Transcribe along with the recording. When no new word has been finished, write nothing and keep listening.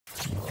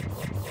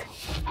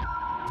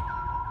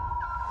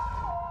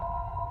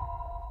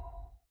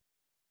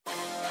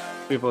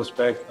people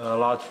expect a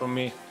lot from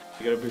me.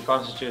 You gotta be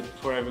concentrated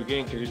for every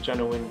game because you're trying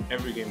to win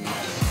every game.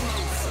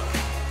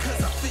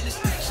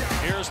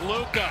 Here's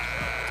Luka.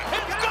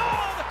 It's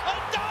gone! A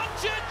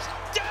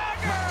Doncic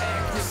dagger!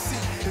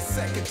 Accuracy is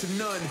second to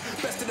none.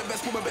 Best of the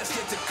best, woman, best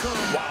yet to come.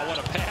 Wow, what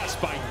a pass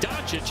by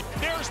Doncic.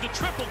 There's the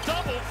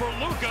triple-double for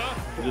Luka.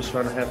 I just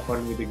trying to have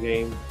fun with the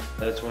game.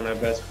 That's when I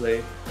best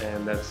play,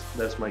 and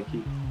that's my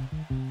key.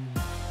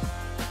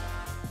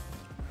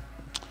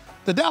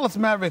 The Dallas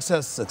Mavericks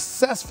has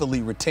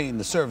successfully retained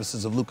the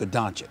services of Luka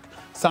Doncic,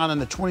 signing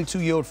the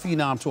 22-year-old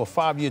phenom to a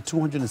 5-year,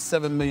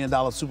 $207 million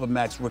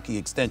supermax rookie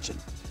extension,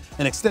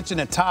 an extension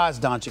that ties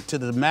Doncic to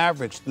the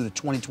Mavericks through the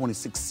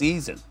 2026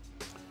 season.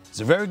 It's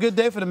a very good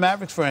day for the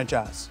Mavericks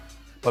franchise,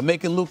 but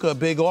making Luka a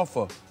big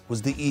offer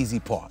was the easy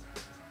part.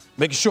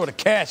 Making sure the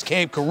cash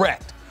came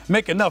correct,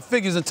 make enough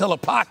figures until the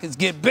pockets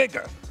get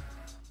bigger.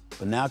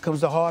 But now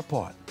comes the hard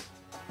part,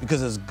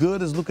 because as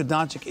good as Luka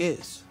Doncic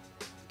is,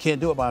 can't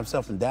do it by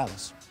himself in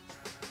Dallas.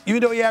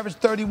 Even though he averaged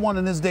 31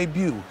 in his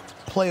debut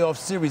playoff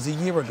series a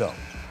year ago,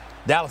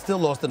 Dallas still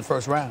lost in the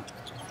first round.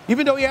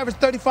 Even though he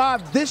averaged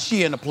 35 this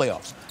year in the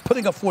playoffs,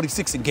 putting up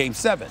 46 in Game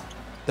 7,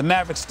 the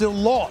Mavericks still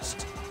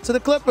lost to the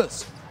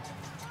Clippers.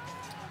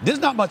 There's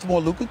not much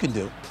more Luka can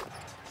do,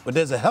 but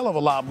there's a hell of a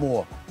lot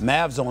more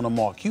Mavs owner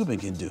Mark Cuban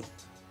can do.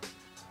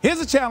 Here's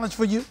a challenge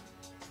for you.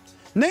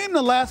 Name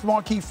the last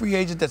marquee free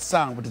agent that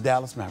signed with the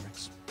Dallas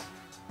Mavericks.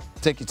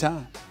 Take your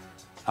time.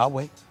 I'll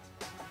wait.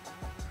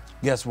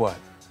 Guess what?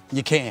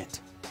 You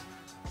can't.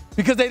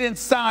 Because they didn't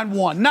sign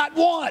one. Not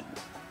one.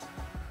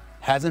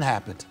 Hasn't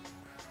happened.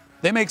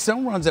 They make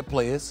some runs at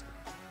players,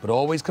 but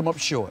always come up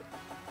short.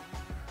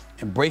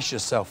 Embrace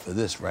yourself for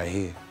this right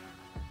here.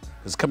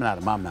 It's coming out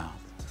of my mouth.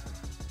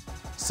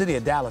 City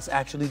of Dallas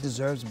actually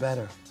deserves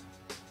better.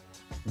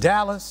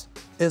 Dallas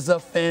is a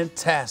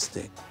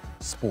fantastic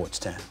sports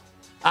town.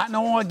 I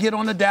know I get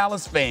on the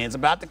Dallas fans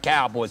about the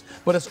Cowboys,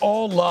 but it's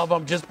all love.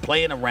 I'm just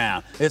playing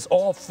around. It's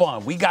all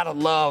fun. We got a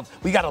love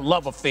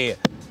affair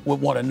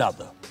with one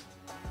another.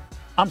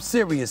 I'm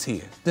serious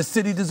here. The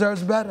city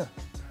deserves better.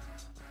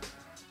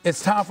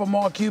 It's time for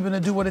Mark Cuban to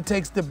do what it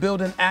takes to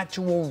build an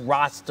actual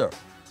roster.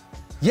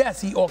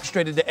 Yes, he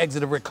orchestrated the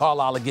exit of Rick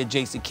Carlisle to get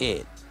Jason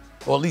Kidd,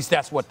 or at least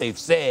that's what they've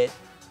said.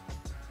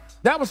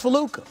 That was for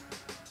Luka.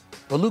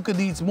 But Luka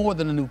needs more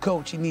than a new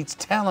coach. He needs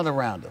talent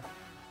around him.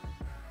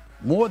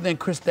 More than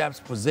Kristaps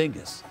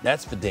Porzingis,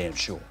 that's for damn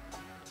sure.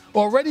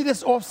 Already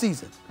this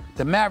offseason,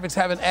 the Mavericks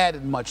haven't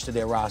added much to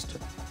their roster.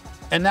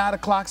 And now the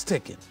clock's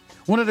ticking.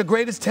 One of the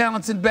greatest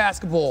talents in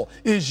basketball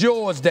is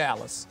yours,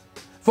 Dallas,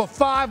 for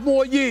 5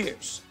 more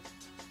years.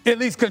 At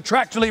least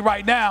contractually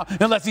right now,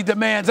 unless he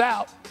demands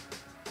out.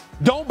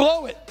 Don't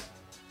blow it.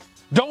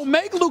 Don't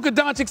make Luka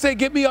Doncic say,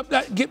 get me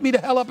the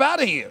hell up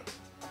out of here.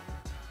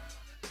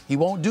 He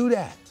won't do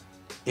that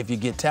if you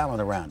get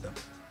talent around him.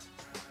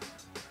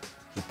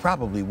 He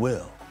probably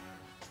will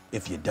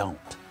if you don't.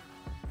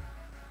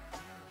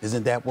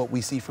 Isn't that what we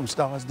see from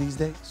stars these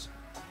days?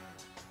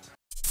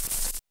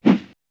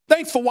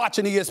 Thanks for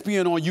watching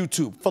ESPN on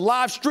YouTube. For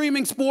live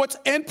streaming, sports,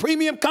 and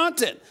premium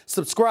content,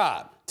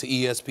 subscribe to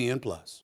ESPN+.